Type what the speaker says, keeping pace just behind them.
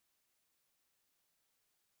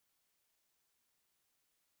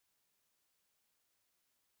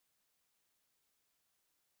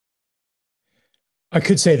I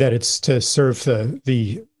could say that it's to serve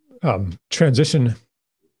the transition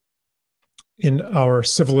in our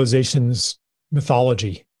civilization's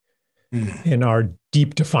mythology, Mm, in our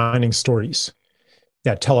deep defining stories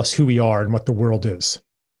that tell us who we are and what the world is,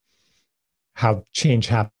 how change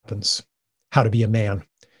happens, how to be a man,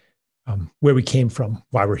 where we came from,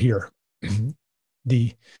 why we're here.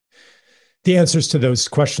 the the answers to those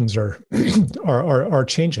questions are are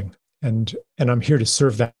changing, and I'm here to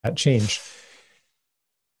serve that change.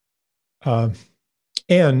 Uh,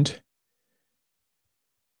 and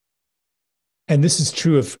and this is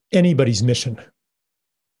true of anybody's mission.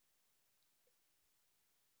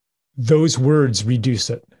 Those words reduce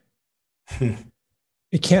it.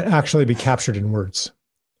 It can't actually be captured in words.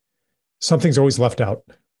 Something's always left out.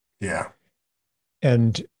 yeah.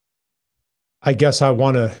 And I guess I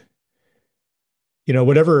want to,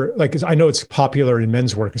 whatever, like, I know it's popular in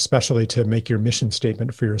men's work, especially to make your mission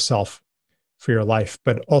statement for yourself, for your life,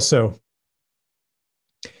 but also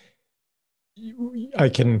I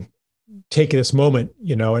can take this moment,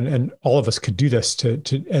 and all of us could do this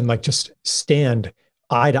and like just stand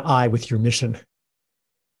eye to eye with your mission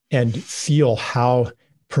and feel how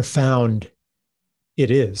profound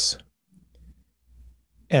it is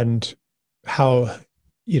and how,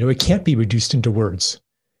 it can't be reduced into words.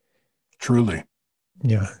 Truly.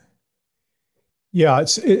 Yeah. Yeah.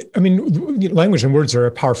 I mean, language and words are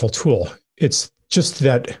a powerful tool. It's just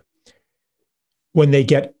that when they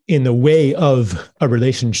get in the way of a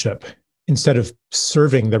relationship, instead of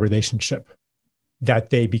serving the relationship, that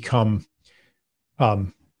they become,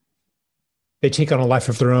 um, they take on a life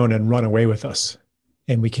of their own and run away with us.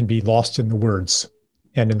 And we can be lost in the words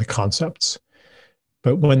and in the concepts.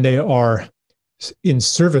 But when they are in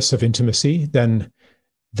service of intimacy, then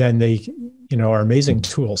they, are amazing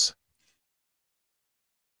tools.